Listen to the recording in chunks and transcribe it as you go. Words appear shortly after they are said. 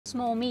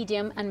Small,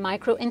 medium and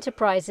micro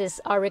enterprises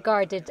are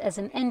regarded as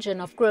an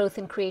engine of growth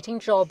in creating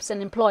jobs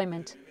and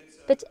employment.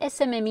 But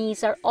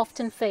SMMEs are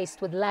often faced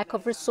with lack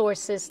of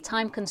resources,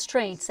 time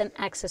constraints and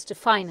access to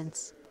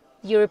finance.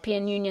 The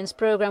European Union's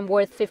programme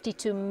worth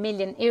 €52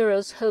 million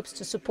hopes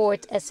to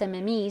support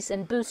SMMEs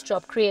and boost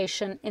job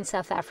creation in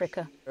South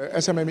Africa.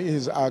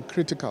 SMMEs are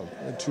critical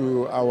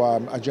to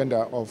our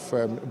agenda of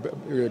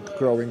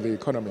growing the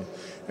economy.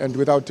 And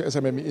without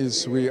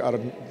SMMEs, we are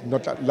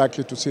not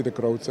likely to see the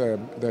growth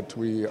that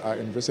we are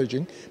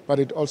envisaging. But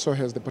it also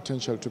has the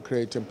potential to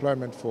create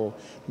employment for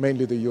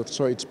mainly the youth.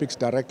 So it speaks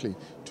directly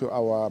to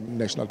our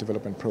national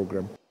development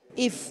programme.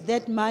 If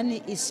that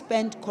money is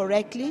spent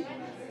correctly,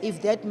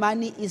 if that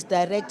money is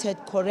directed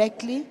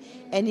correctly,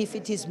 and if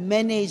it is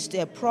managed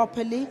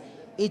properly,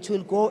 it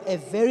will go a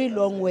very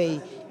long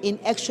way in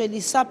actually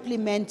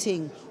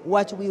supplementing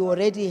what we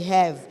already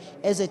have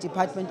as a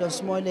Department of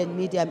Small and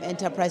Medium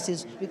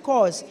Enterprises,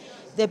 because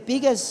the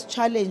biggest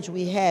challenge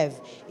we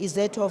have is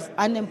that of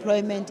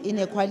unemployment,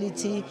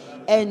 inequality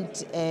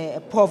and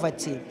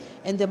poverty.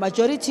 And the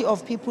majority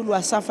of people who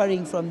are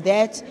suffering from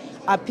that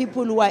are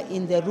people who are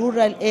in the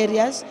rural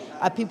areas,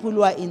 are people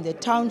who are in the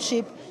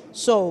township.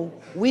 So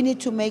we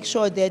need to make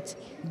sure that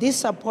this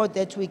support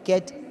that we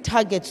get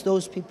targets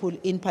those people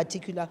in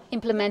particular.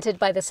 Implemented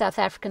by the South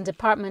African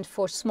Department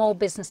for Small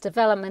Business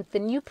Development, the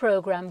new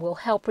program will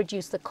help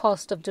reduce the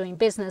cost of doing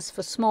business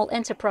for small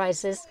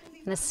enterprises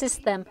and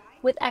assist them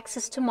with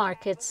access to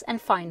markets and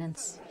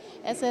finance.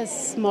 As a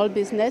small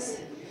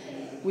business,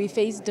 we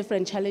face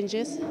different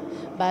challenges,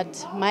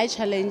 but my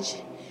challenge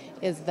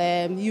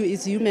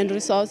is human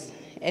resource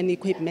and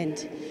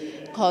equipment,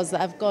 because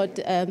I've got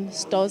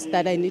stores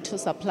that I need to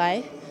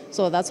supply.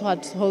 So that's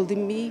what's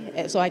holding me,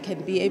 so I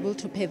can be able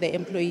to pay the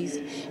employees.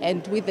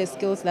 And with the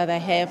skills that I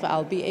have,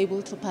 I'll be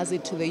able to pass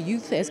it to the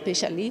youth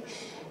especially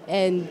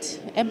and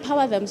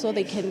empower them so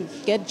they can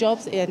get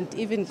jobs and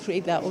even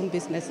create their own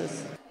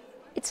businesses.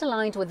 It's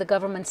aligned with the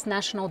government's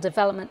national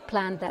development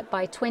plan that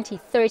by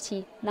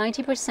 2030,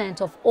 90%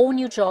 of all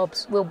new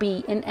jobs will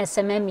be in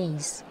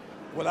SMMEs.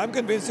 Well, I'm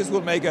convinced this will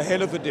make a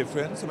hell of a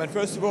difference. I mean,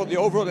 first of all, the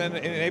overall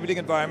enabling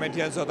environment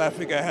here in South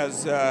Africa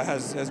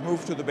has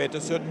moved to the better,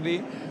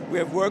 certainly. We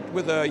have worked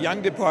with a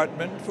young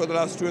department for the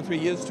last 2 or 3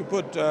 years to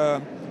put a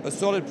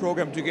solid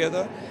program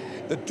together.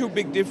 The two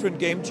big different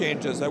game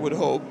changers, I would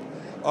hope,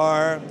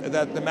 are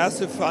that the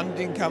massive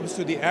funding comes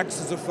to the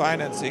access of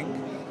financing,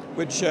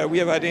 which we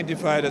have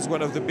identified as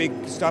one of the big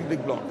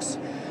stumbling blocks,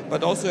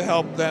 but also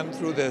help them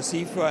through the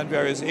CIFA and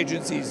various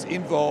agencies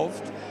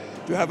involved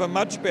to have a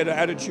much better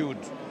attitude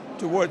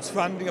towards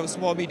funding of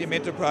small medium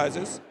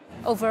enterprises.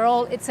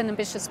 Overall, it's an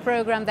ambitious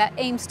program that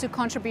aims to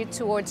contribute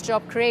towards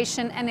job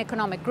creation and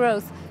economic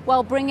growth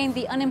while bringing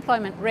the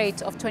unemployment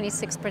rate of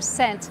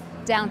 26%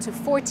 down to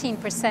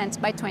 14%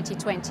 by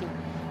 2020.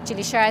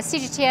 Scheier,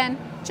 CGTN,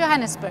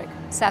 Johannesburg,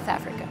 South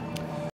Africa.